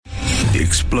the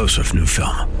explosive new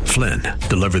film, Flynn,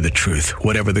 Deliver the Truth,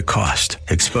 Whatever the Cost,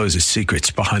 exposes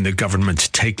secrets behind the government's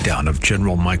takedown of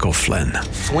General Michael Flynn.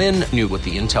 Flynn knew what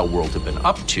the intel world had been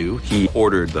up to. He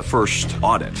ordered the first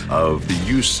audit of the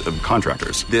use of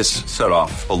contractors. This set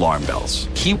off alarm bells.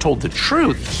 He told the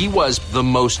truth. He was the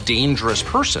most dangerous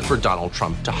person for Donald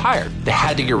Trump to hire. They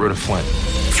had to get rid of Flynn.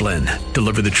 Flynn,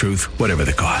 Deliver the Truth, Whatever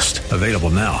the Cost. Available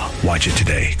now. Watch it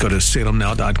today. Go to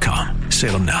salemnow.com.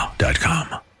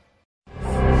 salemnow.com.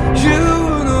 You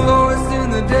were the voice in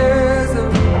the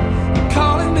desert,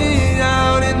 calling me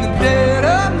out in the dead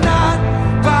of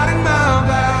night, fighting my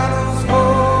battles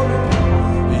for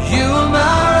me. You were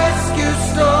my rescue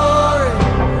story,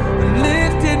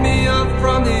 lifted me up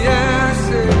from the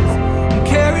ashes, and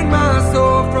carried my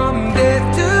soul from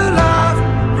death to life,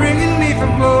 bringing me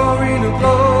from glory to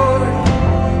glory.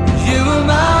 You were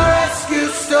my rescue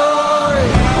story.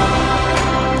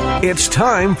 It's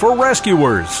time for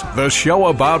Rescuers, the show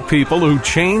about people who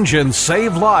change and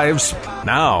save lives.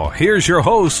 Now, here's your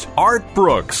host, Art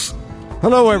Brooks.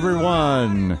 Hello,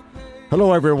 everyone.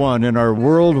 Hello, everyone in our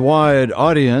worldwide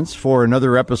audience for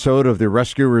another episode of the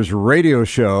Rescuers radio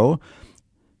show.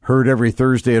 Heard every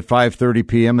Thursday at 5:30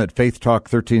 p.m. at Faith Talk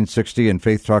 1360 and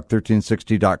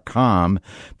faithtalk1360.com.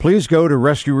 Please go to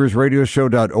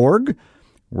rescuersradioshow.org,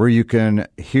 where you can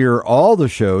hear all the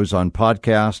shows on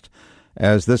podcast.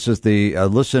 As this is the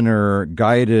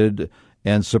listener-guided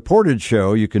and supported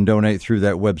show, you can donate through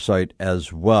that website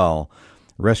as well,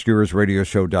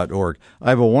 rescuersradioshow.org. I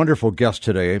have a wonderful guest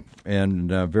today,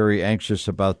 and very anxious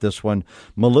about this one.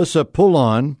 Melissa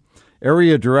Poulin,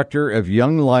 Area Director of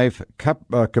Young Life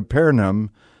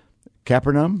Capernaum.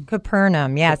 Capernaum?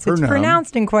 Capernaum, yes. Capernaum. It's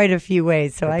pronounced in quite a few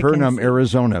ways. So Capernaum,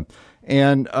 Arizona.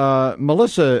 And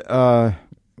Melissa,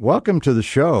 welcome to the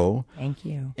show. Thank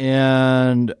you.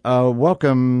 And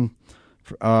welcome.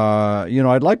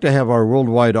 I'd like to have our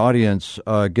worldwide audience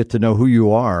get to know who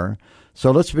you are. So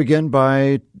let's begin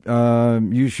by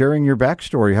you sharing your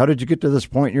backstory. How did you get to this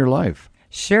point in your life?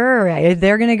 Sure.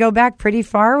 They're going to go back pretty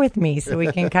far with me, so we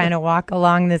can kind of walk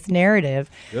along this narrative.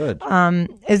 Good.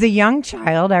 As a young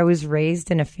child, I was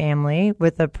raised in a family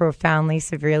with a profoundly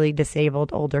severely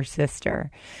disabled older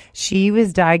sister. She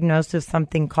was diagnosed with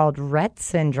something called Rett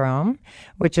syndrome,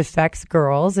 which affects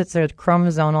girls. It's a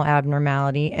chromosomal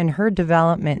abnormality, and her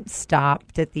development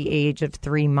stopped at the age of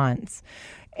 3 months.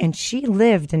 And she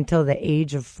lived until the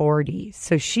age of 40.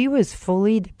 So she was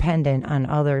fully dependent on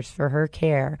others for her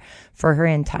care for her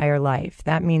entire life.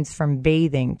 That means from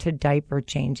bathing to diaper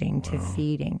changing to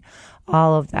feeding,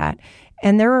 all of that.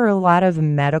 And there were a lot of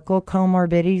medical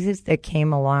comorbidities that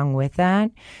came along with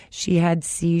that. She had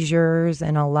seizures,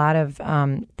 and a lot of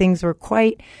things were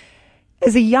quite,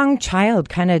 as a young child,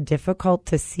 kind of difficult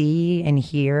to see and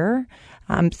hear.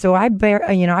 So I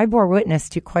bore witness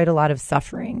to quite a lot of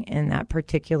suffering in that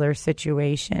particular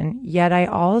situation. Yet I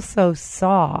also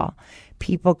saw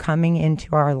people coming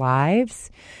into our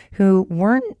lives who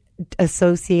weren't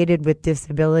associated with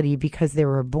disability because they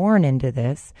were born into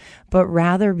this, but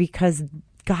rather because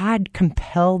God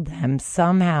compelled them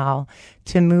somehow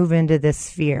to move into this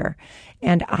sphere.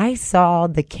 And I saw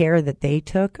the care that they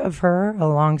took of her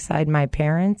alongside my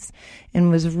parents,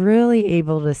 and was really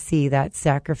able to see that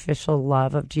sacrificial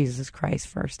love of Jesus Christ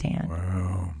firsthand.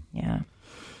 Wow. Yeah.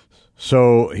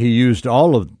 So he used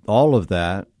all of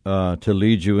that to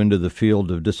lead you into the field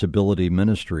of disability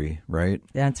ministry, right?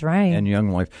 That's right. And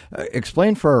Young Life.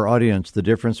 Explain for our audience the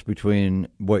difference between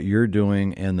what you're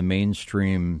doing and the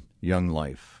mainstream Young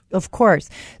Life. Of course.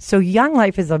 So Young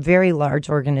Life is a very large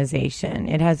organization.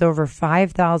 It has over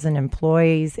 5,000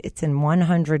 employees. It's in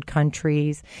 100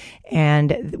 countries.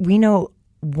 And we know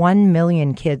 1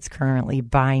 million kids currently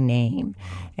by name.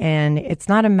 And it's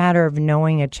not a matter of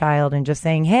knowing a child and just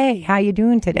saying, hey, how you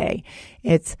doing today?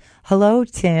 It's, hello,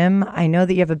 Tim. I know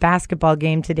that you have a basketball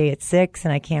game today at 6,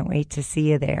 and I can't wait to see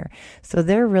you there. So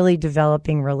they're really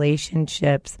developing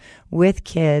relationships with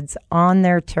kids on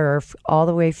their turf all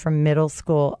the way from middle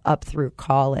school up through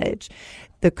college.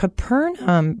 The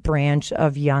Capernaum branch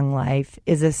of Young Life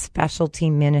is a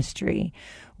specialty ministry.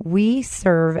 We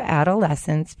serve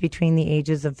adolescents between the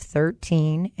ages of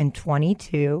 13 and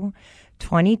 22.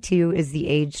 22 is the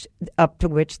age up to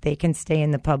which they can stay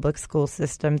in the public school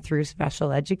system through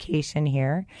special education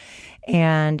here.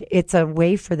 And it's a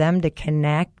way for them to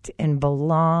connect and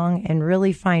belong and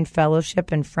really find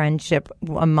fellowship and friendship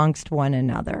amongst one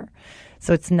another.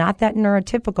 So it's not that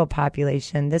neurotypical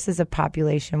population. This is a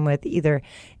population with either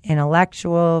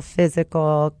intellectual,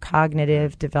 physical,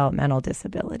 cognitive, developmental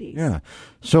disabilities. Yeah.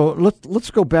 So let's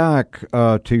go back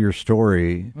to your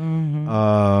story.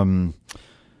 Mm-hmm.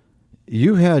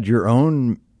 You had your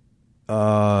own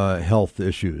health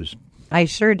issues. I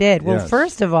sure did. Well, Yes.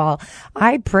 first of all,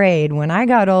 I prayed when I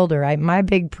got older. My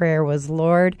big prayer was,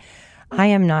 Lord, I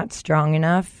am not strong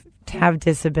enough to have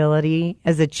disability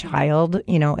as a child,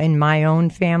 in my own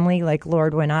family. Like,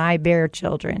 Lord, when I bear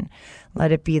children,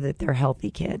 let it be that they're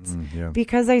healthy kids.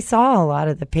 Because I saw a lot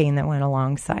of the pain that went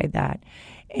alongside that.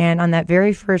 And on that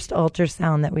very first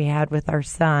ultrasound that we had with our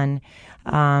son,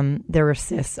 there were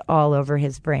cysts all over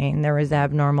his brain. There was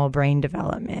abnormal brain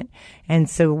development. And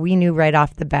so we knew right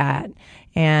off the bat.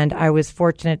 And I was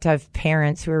fortunate to have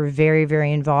parents who were very,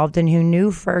 very involved and who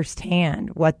knew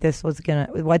firsthand what this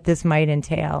might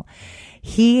entail.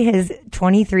 He is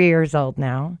 23 years old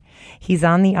now. He's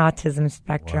on the autism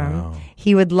spectrum. Wow.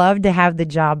 He would love to have the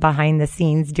job behind the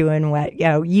scenes doing what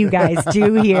you guys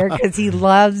do here, because he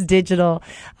loves digital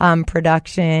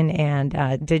production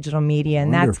and digital media.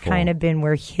 And that's Wonderful. kind of been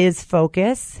where his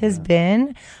focus has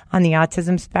been on the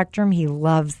autism spectrum. He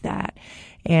loves that.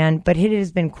 But it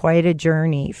has been quite a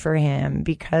journey for him,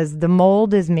 because the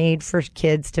mold is made for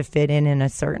kids to fit in a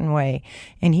certain way,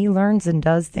 and he learns and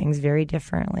does things very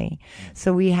differently.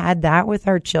 So we had that with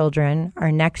our children.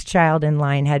 Our next child in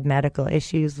line had medical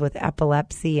issues with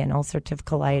epilepsy and ulcerative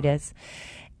colitis.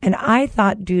 And I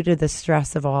thought, due to the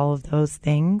stress of all of those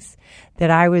things, that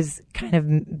I was kind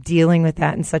of dealing with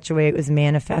that in such a way it was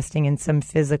manifesting in some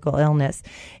physical illness.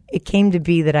 It came to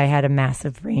be that I had a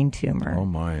massive brain tumor. Oh,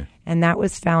 my. And that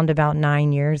was found about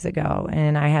 9 years ago.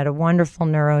 And I had a wonderful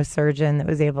neurosurgeon that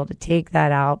was able to take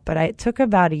that out. But it took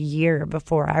about a year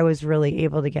before I was really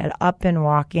able to get up and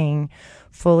walking,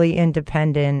 fully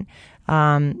independent,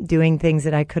 doing things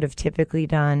that I could have typically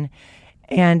done.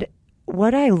 And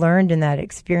what I learned in that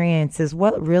experience is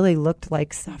what really looked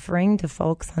like suffering to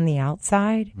folks on the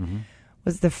outside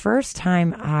was the first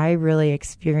time I really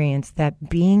experienced that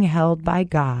being held by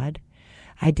God.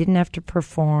 I didn't have to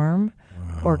perform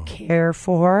or care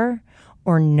for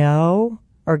or know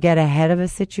or get ahead of a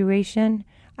situation.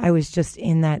 I was just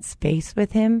in that space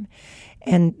with him.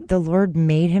 And the Lord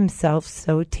made himself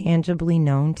so tangibly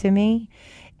known to me.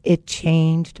 It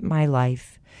changed my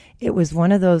life. It was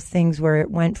one of those things where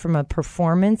it went from a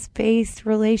performance-based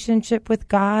relationship with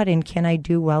God and can I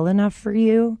do well enough for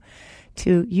you,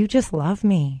 to you just love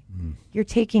me. You're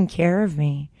taking care of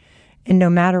me. And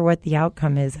no matter what the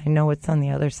outcome is, I know it's on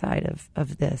the other side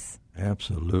of this.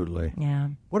 Absolutely. Yeah.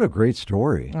 What a great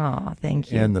story. Oh,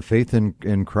 thank you. And the faith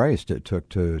in Christ it took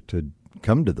to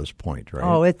come to this point, right?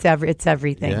 Oh, it's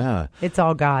everything. Yeah. It's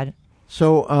all God.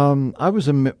 So I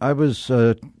was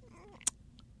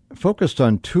focused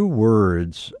on two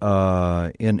words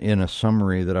in a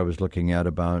summary that I was looking at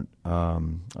about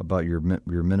your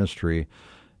ministry: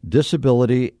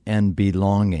 disability and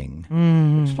belonging.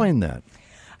 Explain that.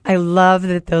 I love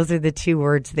that those are the two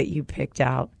words that you picked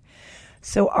out.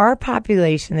 So our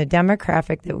population, the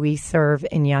demographic that we serve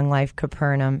in Young Life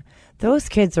Capernaum, those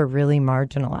kids are really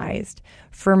marginalized.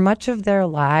 For much of their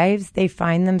lives, they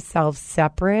find themselves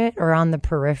separate or on the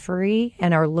periphery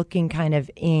and are looking kind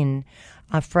of in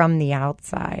from the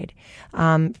outside.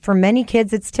 For many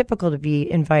kids, it's typical to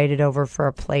be invited over for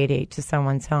a play date to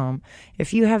someone's home.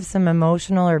 If you have some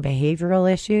emotional or behavioral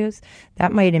issues,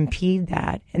 that might impede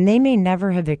that. And they may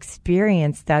never have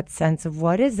experienced that sense of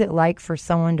what is it like for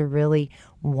someone to really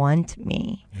want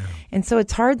me. Yeah. And so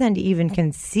it's hard then to even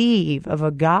conceive of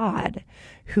a God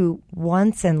who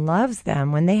wants and loves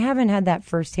them when they haven't had that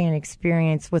firsthand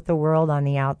experience with the world on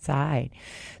the outside.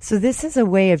 So this is a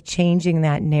way of changing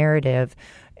that narrative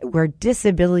where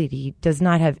disability does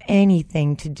not have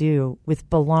anything to do with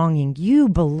belonging. You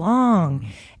belong.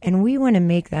 And we want to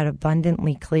make that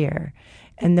abundantly clear.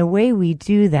 And the way we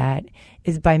do that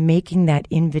is by making that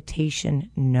invitation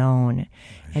known.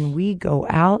 And we go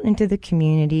out into the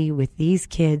community with these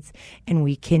kids and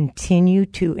we continue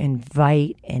to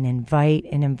invite and invite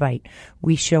and invite.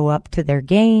 We show up to their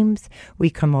games. We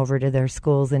come over to their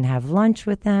schools and have lunch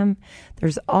with them.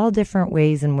 There's all different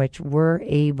ways in which we're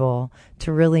able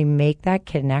to really make that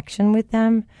connection with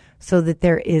them so that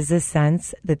there is a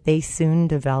sense that they soon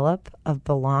develop of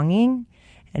belonging.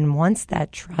 And once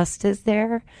that trust is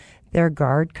there, their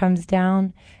guard comes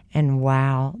down, and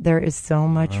wow, there is so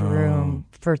much room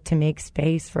to make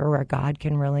space for where God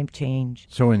can really change.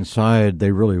 So inside,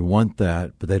 they really want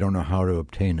that, but they don't know how to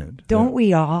obtain it. Don't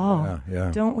we all?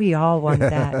 Yeah. Don't we all want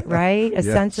that, right? A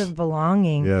sense of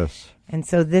belonging. Yes. And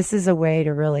so this is a way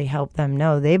to really help them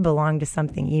know they belong to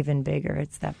something even bigger.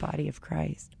 It's that body of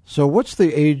Christ. So what's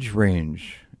the age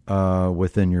range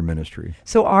within your ministry?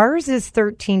 So ours is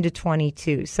 13 to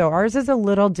 22. So ours is a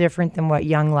little different than what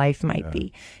Young Life might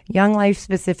be. Young Life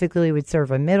specifically would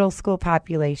serve a middle school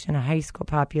population, a high school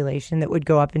population that would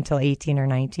go up until 18 or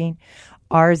 19.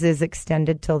 Ours is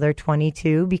extended till they're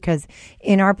 22 because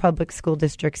in our public school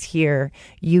districts here,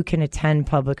 you can attend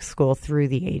public school through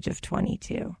the age of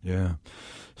 22. Yeah.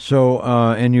 So,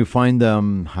 and you find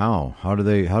them how? How do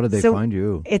they find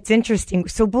you? It's interesting.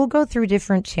 So we'll go through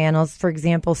different channels. For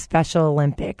example, Special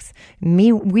Olympics.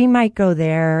 We might go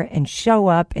there and show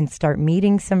up and start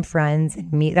meeting some friends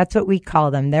and meet. That's what we call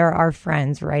them. They're our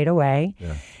friends right away.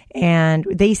 Yeah. And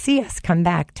they see us come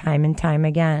back time and time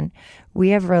again. We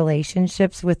have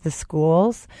relationships with the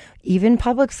schools, even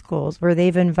public schools, where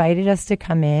they've invited us to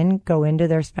come in, go into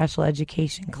their special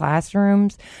education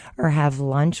classrooms, or have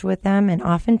lunch with them. And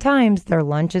oftentimes their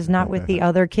lunch is not with the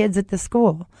other kids at the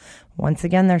school. Once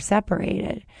again, they're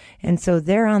separated. And so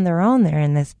they're on their own there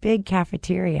in this big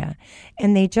cafeteria.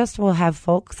 And they just will have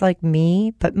folks like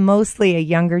me, but mostly a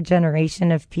younger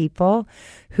generation of people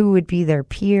who would be their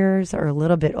peers or a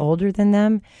little bit older than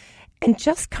them, and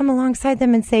just come alongside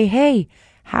them and say, hey,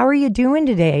 how are you doing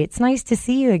today? It's nice to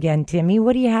see you again, Timmy.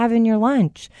 What do you have in your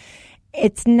lunch?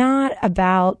 It's not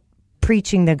about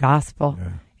preaching the gospel.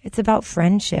 Yeah. It's about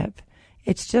friendship.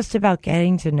 It's just about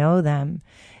getting to know them.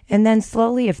 And then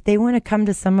slowly, if they want to come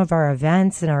to some of our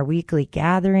events and our weekly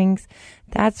gatherings,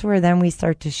 that's where then we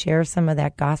start to share some of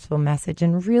that gospel message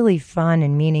in really fun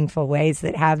and meaningful ways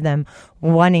that have them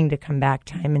wanting to come back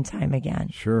time and time again.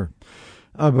 Sure.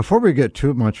 Before we get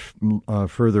too much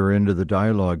further into the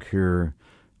dialogue here,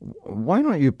 why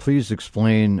don't you please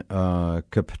explain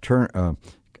Capernaum?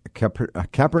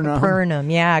 Capernaum,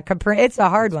 yeah. It's a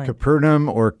hard one. Capernaum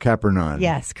or Capernaum?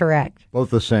 Yes, correct. Both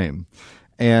the same.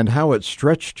 And how it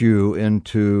stretched you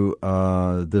into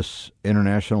this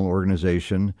international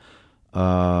organization.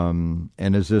 And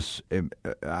is this,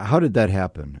 how did that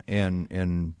happen?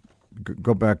 And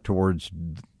go back towards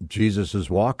Jesus's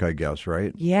walk, I guess,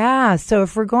 right? Yeah. So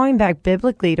if we're going back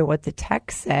biblically to what the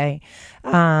texts say,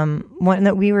 one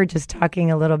that we were just talking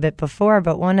a little bit before,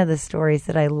 but one of the stories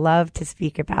that I love to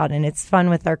speak about, and it's fun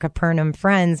with our Capernaum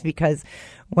friends because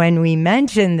when we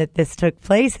mention that this took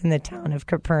place in the town of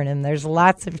Capernaum, there's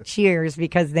lots of cheers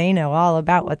because they know all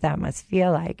about what that must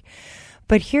feel like.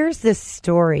 But here's this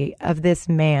story of this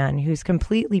man who's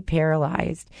completely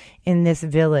paralyzed in this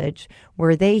village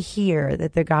where they hear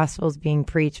that the gospel is being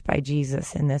preached by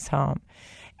Jesus in this home.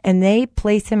 And they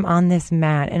place him on this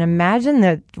mat. And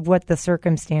imagine what the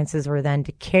circumstances were then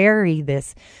to carry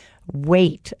this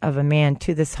weight of a man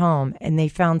to this home. And they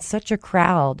found such a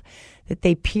crowd that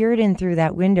they peered in through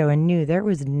that window and knew there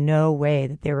was no way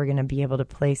that they were going to be able to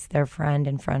place their friend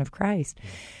in front of Christ.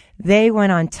 They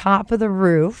went on top of the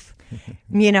roof.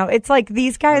 You know, it's like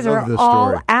these guys are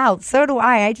all out. So do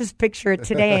I. I just picture it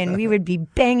today, and we would be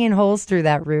banging holes through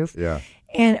that roof. Yeah.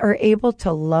 And are able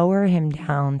to lower him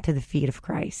down to the feet of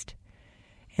Christ.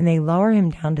 And they lower him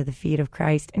down to the feet of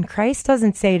Christ. And Christ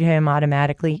doesn't say to him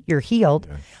automatically, you're healed.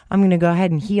 Yeah. I'm going to go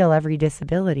ahead and heal every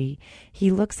disability. He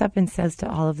looks up and says to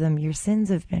all of them, your sins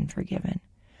have been forgiven.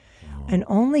 And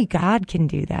only God can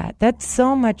do that. That's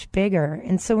so much bigger.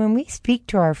 And so when we speak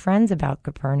to our friends about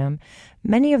Capernaum,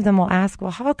 many of them will ask, well,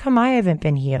 how come I haven't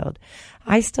been healed?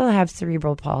 I still have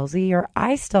cerebral palsy, or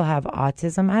I still have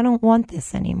autism. I don't want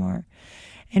this anymore.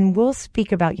 And we'll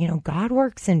speak about, God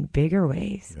works in bigger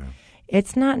ways. Yeah.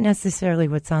 It's not necessarily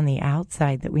what's on the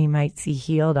outside that we might see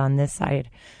healed on this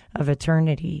side of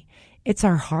eternity. It's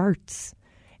our hearts.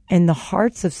 And the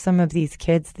hearts of some of these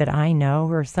kids that I know,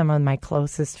 who are some of my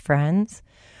closest friends,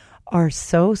 are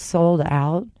so sold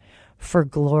out for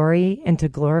glory and to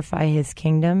glorify his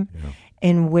kingdom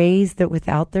in ways that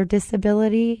without their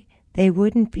disability, they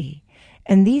wouldn't be.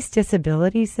 And these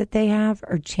disabilities that they have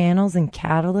are channels and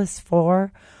catalysts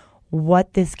for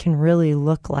what this can really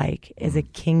look like as a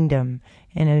kingdom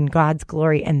and in God's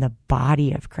glory and the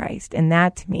body of Christ. And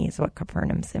that, to me, is what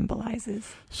Capernaum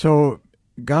symbolizes. So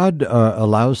God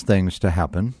allows things to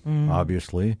happen,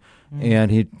 obviously,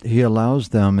 and he allows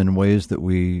them in ways that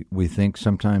we think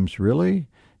sometimes, really,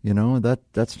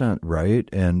 that's not right.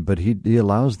 But he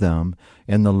allows them,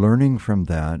 and the learning from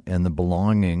that and the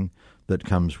belonging that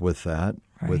comes with that,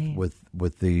 right,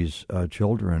 with these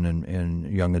children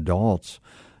and young adults,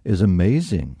 is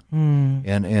amazing.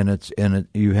 And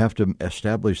you have to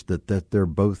establish that they're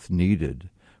both needed.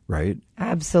 Right?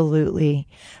 Absolutely.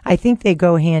 I think they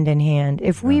go hand in hand.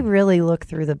 If we really look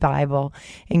through the Bible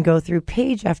and go through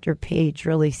page after page,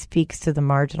 really speaks to the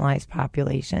marginalized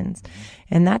populations.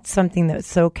 And that's something that's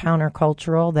so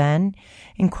countercultural then.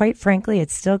 And quite frankly,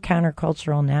 it's still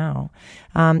countercultural now.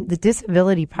 The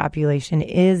disability population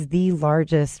is the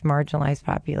largest marginalized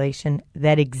population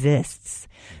that exists.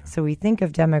 So we think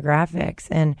of demographics,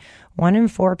 and 1 in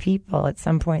 4 people at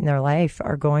some point in their life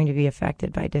are going to be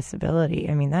affected by disability.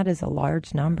 I mean, that is a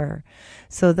large number.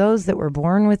 So those that were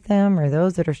born with them or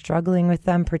those that are struggling with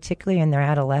them, particularly in their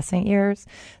adolescent years,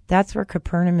 that's where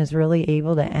Capernaum is really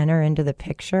able to enter into the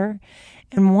picture.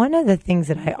 And one of the things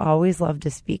that I always love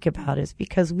to speak about is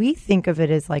because we think of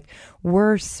it as like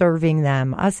we're serving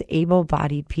them, us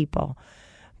able-bodied people.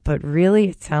 But really,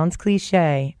 it sounds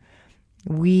cliche.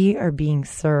 We are being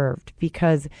served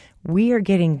because we are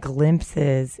getting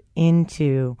glimpses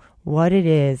into what it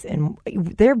is. And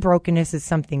their brokenness is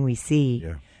something we see.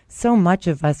 Yeah. So much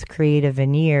of us create a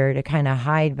veneer to kind of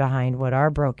hide behind what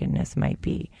our brokenness might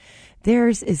be.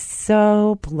 Theirs is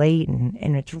so blatant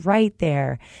and it's right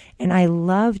there. And I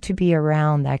love to be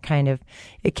around that kind of,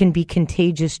 it can be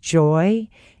contagious joy.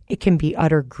 It can be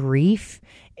utter grief.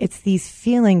 It's these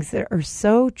feelings that are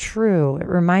so true. It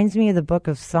reminds me of the book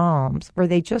of Psalms where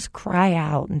they just cry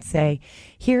out and say,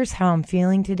 here's how I'm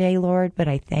feeling today, Lord, but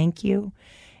I thank you.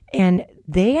 And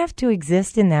they have to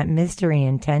exist in that mystery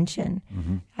and tension.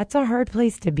 Mm-hmm. That's a hard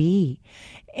place to be.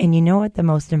 And you know what? The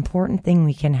most important thing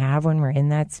we can have when we're in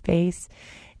that space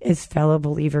is fellow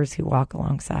believers who walk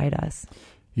alongside us.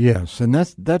 Yes, and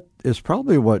that is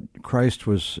probably what Christ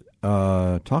was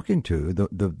talking to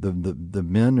the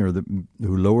men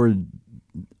who lowered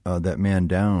that man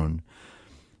down.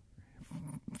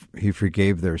 He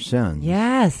forgave their sins.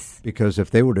 Yes, because if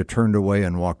they would have turned away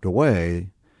and walked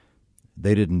away,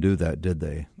 they didn't do that, did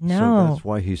they? No. So that's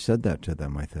why he said that to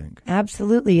them, I think.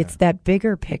 Absolutely. Yeah. It's that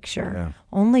bigger picture. Yeah.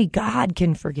 Only God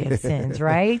can forgive sins,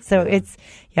 right? So it's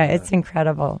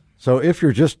incredible. So if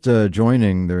you're just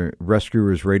joining the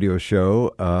Rescuers Radio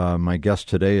Show, my guest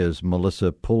today is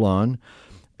Melissa Pullon,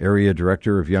 Area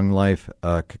Director of Young Life,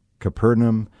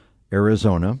 Capernaum,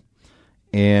 Arizona.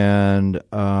 And,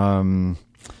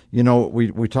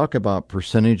 we talk about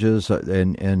percentages,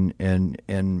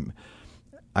 and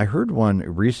I heard one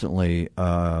recently,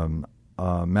 matter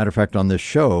of fact, on this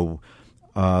show,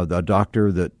 the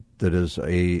doctor that is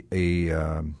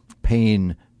a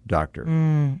pain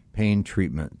doctor, pain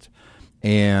treatment,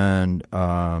 and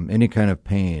any kind of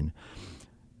pain.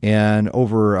 And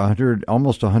over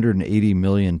almost 180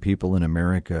 million people in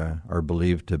America are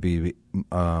believed to be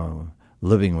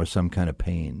living with some kind of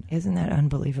pain. Isn't that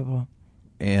unbelievable?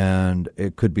 And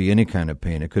it could be any kind of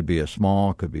pain. It could be a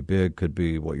small, could be big, could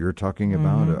be what you're talking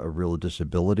about, a real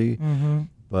disability. Mm-hmm.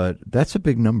 But that's a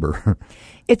big number.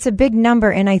 It's a big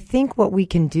number, and I think what we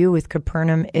can do with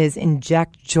Capernaum is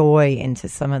inject joy into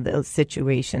some of those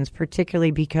situations,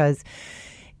 particularly because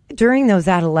during those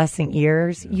adolescent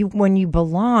years, when you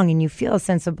belong and you feel a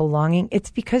sense of belonging,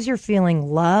 it's because you're feeling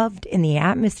loved and the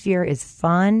atmosphere is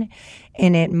fun.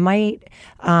 And it might,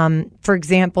 for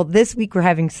example, this week we're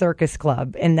having Circus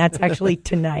Club, and that's actually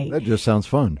tonight. That just sounds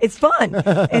fun. It's fun.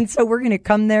 And so we're going to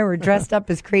come there. We're dressed up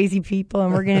as crazy people,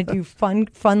 and we're going to do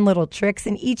fun little tricks.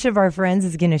 And each of our friends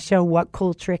is going to show what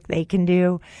cool trick they can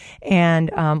do. And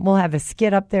we'll have a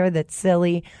skit up there that's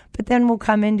silly. But then we'll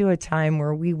come into a time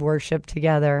where we worship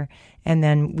together, and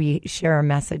then we share a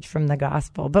message from the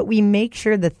gospel. But we make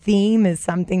sure the theme is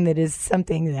something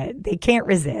that they can't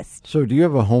resist. So do you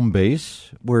have a home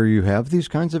base where you have these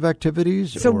kinds of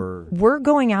activities? So we're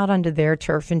going out onto their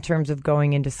turf in terms of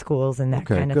going into schools and that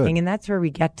kind of thing. And that's where we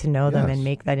get to know them and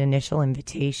make that initial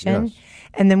invitation. Yes.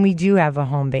 And then we do have a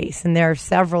home base. And there are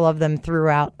several of them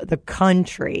throughout the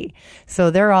country. So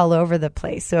they're all over the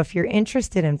place. So if you're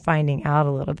interested in finding out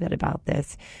a little bit about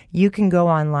this, you can go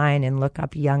online and look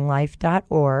up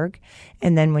younglife.org.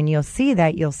 And then when you'll see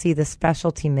that, you'll see the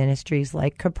specialty ministries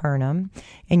like Capernaum.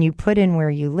 And you put in where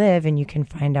you live, and you can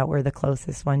find out where the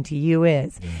closest one to you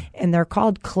is. Yeah. And they're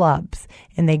called clubs.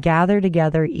 And they gather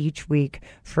together each week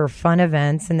for fun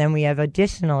events. And then we have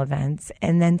additional events.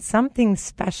 And then something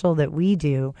special that we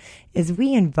do is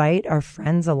we invite our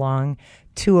friends along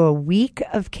to a week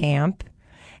of camp.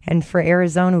 And for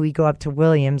Arizona, we go up to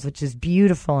Williams, which is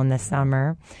beautiful in the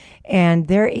summer. And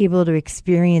they're able to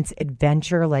experience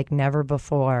adventure like never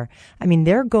before. I mean,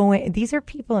 these are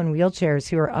people in wheelchairs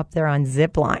who are up there on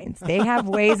zip lines. They have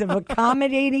ways of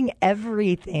accommodating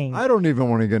everything. I don't even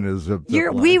want to get in a zip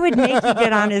line. We would make you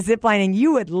get on a zip line, and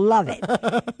you would love it.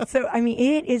 So, I mean,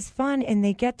 it is fun, and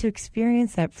they get to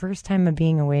experience that first time of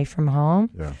being away from home.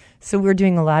 Yeah. So we're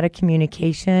doing a lot of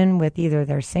communication with either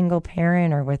their single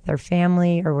parent or with their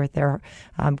family or with their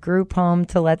group home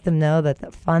to let them know that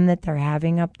the fun that they're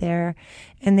having up there.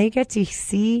 And they get to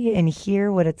see and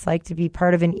hear what it's like to be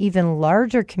part of an even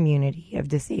larger community of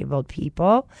disabled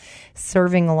people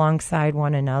serving alongside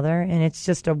one another. And it's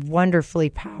just a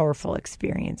wonderfully powerful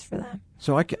experience for them.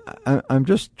 So I'm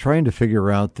just trying to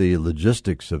figure out the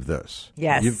logistics of this.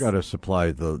 Yes. You've got to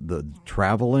supply the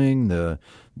traveling, the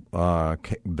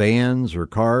vans or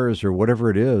cars or whatever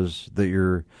it is that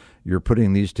you're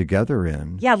putting these together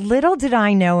in. Yeah, little did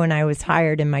I know when I was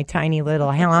hired in my tiny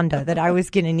little Honda that I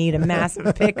was going to need a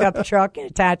massive pickup truck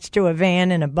attached to a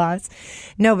van and a bus.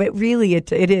 No, but really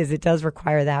it does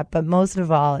require that. But most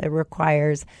of all, it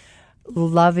requires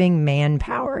loving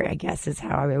manpower, I guess is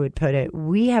how I would put it.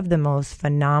 We have the most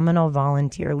phenomenal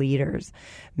volunteer leaders,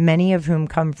 many of whom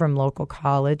come from local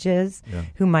colleges,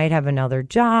 who might have another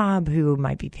job, who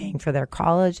might be paying for their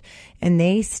college, and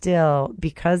they still,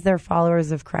 because they're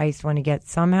followers of Christ, want to get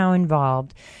somehow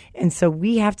involved. And so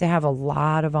we have to have a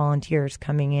lot of volunteers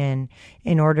coming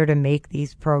in order to make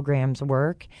these programs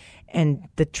work. And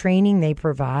the training they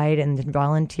provide and the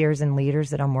volunteers and leaders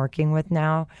that I'm working with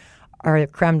now are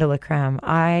creme de la creme.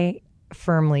 I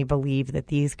firmly believe that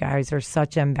these guys are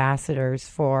such ambassadors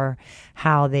for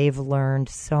how they've learned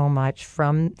so much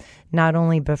from not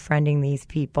only befriending these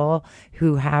people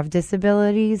who have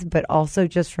disabilities, but also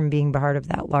just from being part of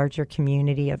that larger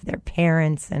community of their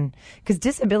parents. And because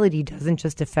disability doesn't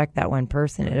just affect that one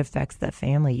person, it affects the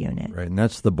family unit. Right, and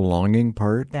that's the belonging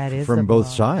part that is from both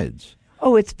sides.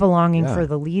 Oh, it's belonging for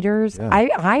the leaders. Yeah.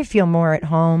 I feel more at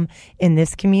home in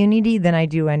this community than I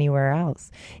do anywhere else.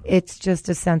 It's just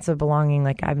a sense of belonging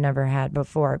like I've never had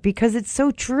before because it's so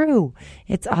true.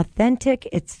 It's authentic.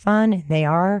 It's fun. And they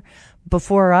are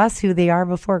before us who they are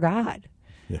before God.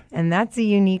 Yeah. And that's a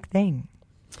unique thing.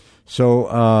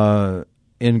 So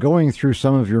in going through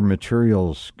some of your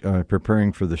materials,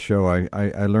 preparing for the show,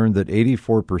 I learned that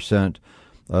 84%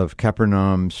 of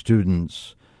Capernaum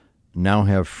students now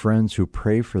have friends who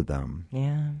pray for them.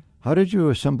 Yeah. How did you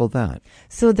assemble that?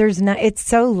 So it's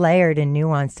so layered and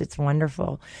nuanced. It's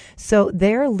wonderful. So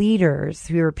there are leaders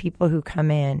who are people who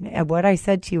come in. And what I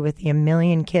said to you with the 1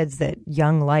 million kids that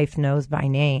Young Life knows by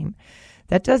name,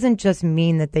 that doesn't just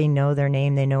mean that they know their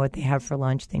name, they know what they have for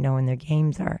lunch, they know when their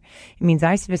games are. It means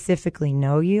I specifically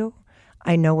know you.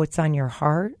 I know what's on your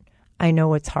heart. I know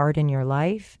what's hard in your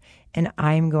life. And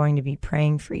I'm going to be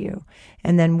praying for you.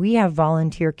 And then we have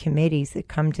volunteer committees that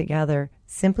come together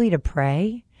simply to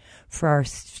pray for our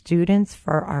students,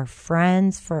 for our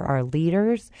friends, for our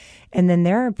leaders. And then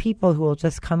there are people who will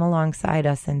just come alongside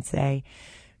us and say,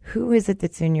 who is it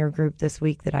that's in your group this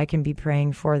week that I can be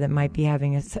praying for that might be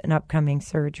having an upcoming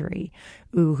surgery,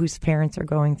 whose parents are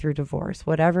going through divorce,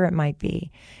 whatever it might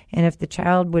be. And if the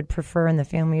child would prefer and the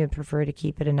family would prefer to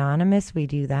keep it anonymous, we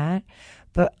do that.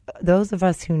 But those of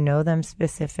us who know them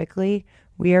specifically,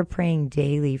 we are praying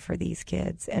daily for these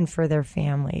kids and for their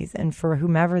families and for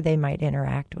whomever they might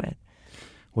interact with.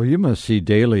 Well, you must see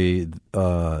daily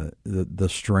the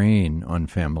strain on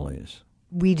families.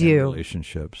 We do.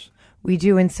 Relationships. We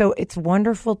do. And so it's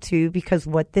wonderful, too, because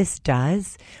what this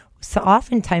does, so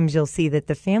oftentimes you'll see that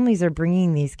the families are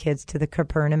bringing these kids to the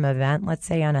Capernaum event, let's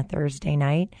say on a Thursday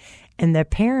night, and the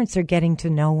parents are getting to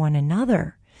know one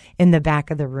another in the back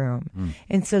of the room.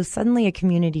 And so suddenly a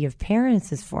community of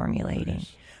parents is formulating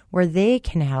where they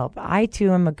can help. I,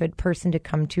 too, am a good person to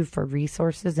come to for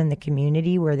resources in the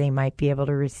community where they might be able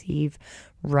to receive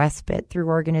respite through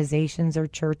organizations or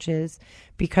churches,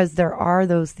 because there are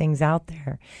those things out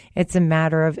there. It's a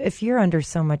matter of, if you're under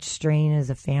so much strain as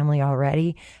a family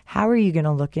already, how are you going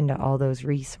to look into all those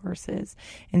resources?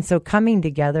 And so coming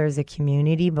together as a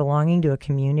community, belonging to a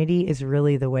community, is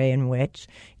really the way in which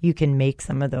you can make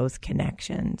some of those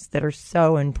connections that are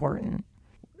so important.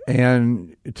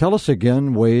 And tell us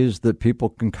again ways that people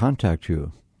can contact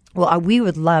you. Well, we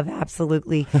would love,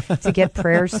 absolutely, to get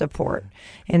prayer support.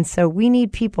 And so we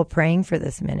need people praying for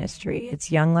this ministry. It's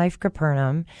Young Life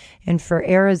Capernaum. And for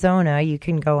Arizona, you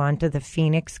can go on to the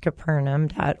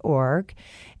phoenixcapernaum.org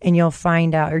and you'll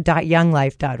find out, or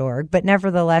 .younglife.org. But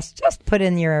nevertheless, just put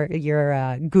in your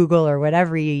Google or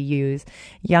whatever you use,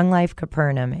 Young Life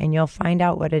Capernaum, and you'll find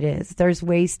out what it is. There's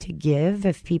ways to give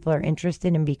if people are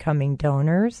interested in becoming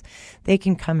donors. They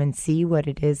can come and see what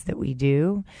it is that we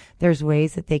do. There's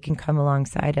ways that they can come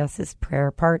alongside us as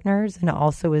prayer partners and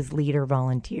also as leader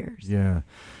volunteers. Yeah.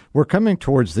 We're coming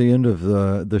towards the end of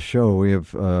the show. We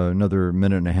have another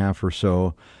minute and a half or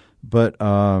so. But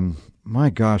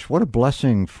my gosh, what a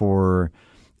blessing for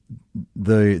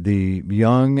the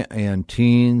young and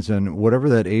teens and whatever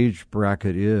that age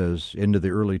bracket is into the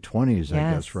early 20s,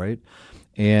 I guess, right?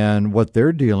 And what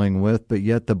they're dealing with, but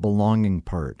yet the belonging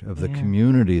part of the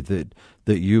community that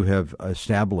you have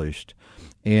established.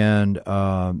 And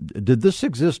did this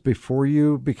exist before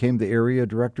you became the area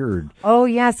director? Or? Oh,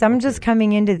 yes. I'm just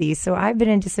coming into these. So I've been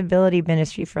in disability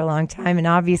ministry for a long time. And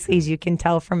obviously, as you can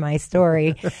tell from my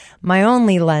story, my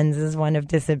only lens is one of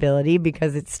disability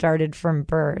because it started from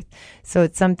birth. So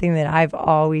it's something that I've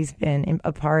always been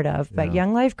a part of. But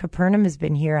Young Life Capernaum has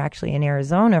been here actually in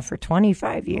Arizona for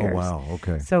 25 years. Oh, wow.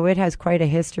 Okay. So it has quite a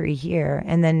history here.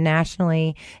 And then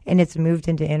nationally, and it's moved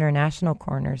into international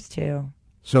corners too.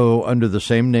 So under the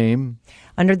same name?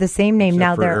 Under the same name. Except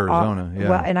now for they're Arizona, all,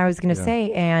 well, and I was going to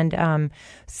say, and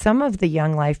some of the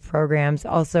Young Life programs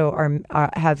also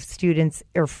have students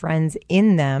or friends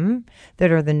in them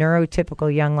that are the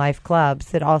neurotypical Young Life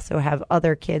clubs that also have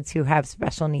other kids who have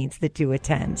special needs that do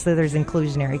attend. So there's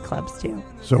inclusionary clubs too.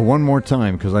 So one more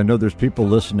time, because I know there's people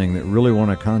listening that really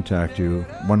want to contact you.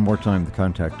 One more time, the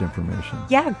contact information.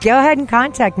 Yeah, go ahead and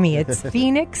contact me. It's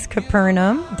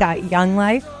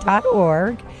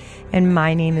phoenixcapernaum.younglife.org. And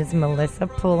my name is Melissa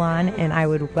Poulon, and I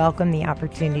would welcome the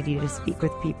opportunity to speak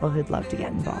with people who'd love to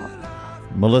get involved.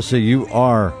 Melissa, you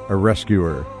are a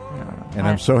rescuer. And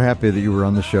I'm so happy that you were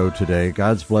on the show today.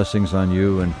 God's blessings on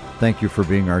you, and thank you for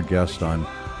being our guest on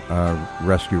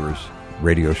Rescuers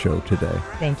Radio Show today.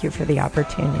 Thank you for the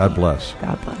opportunity. God bless.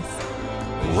 God bless.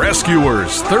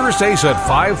 Rescuers, Thursdays at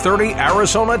 5:30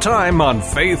 Arizona time on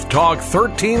Faith Talk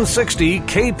 1360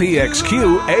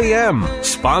 KPXQ AM.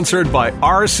 Sponsored by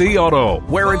RC Auto,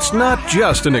 where it's not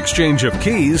just an exchange of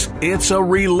keys, it's a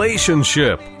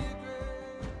relationship.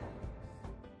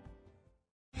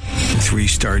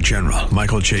 3-star General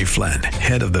Michael J. Flynn,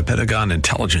 head of the Pentagon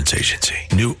Intelligence Agency,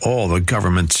 knew all the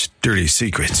government's dirty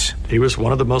secrets. He was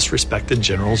one of the most respected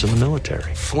generals in the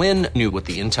military. Flynn knew what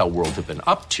the intel world had been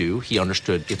up to. He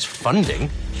understood its funding.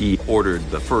 He ordered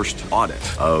the first audit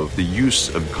of the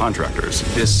use of contractors.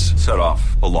 This set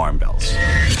off alarm bells.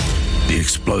 The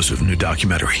explosive new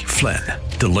documentary, Flynn,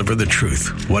 Deliver the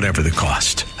Truth, Whatever the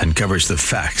Cost, uncovers the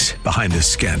facts behind this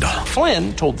scandal.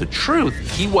 Flynn told the truth.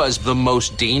 He was the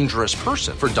most dangerous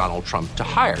person for Donald Trump to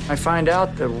hire. I find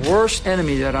out the worst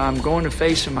enemy that I'm going to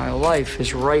face in my life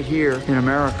is right here in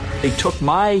America. They took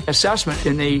my assessment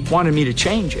and they wanted me to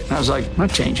change it. And I was like, I'm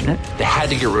not changing it. They had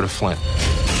to get rid of Flynn.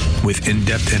 With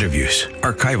in-depth interviews,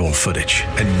 archival footage,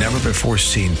 and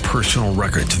never-before-seen personal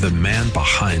records of the man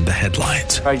behind the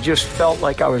headlines. I just felt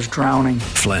like I was drowning.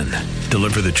 Flynn,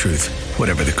 Deliver the Truth,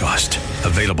 Whatever the Cost.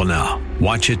 Available now.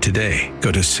 Watch it today.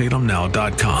 Go to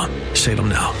salemnow.com.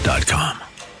 salemnow.com.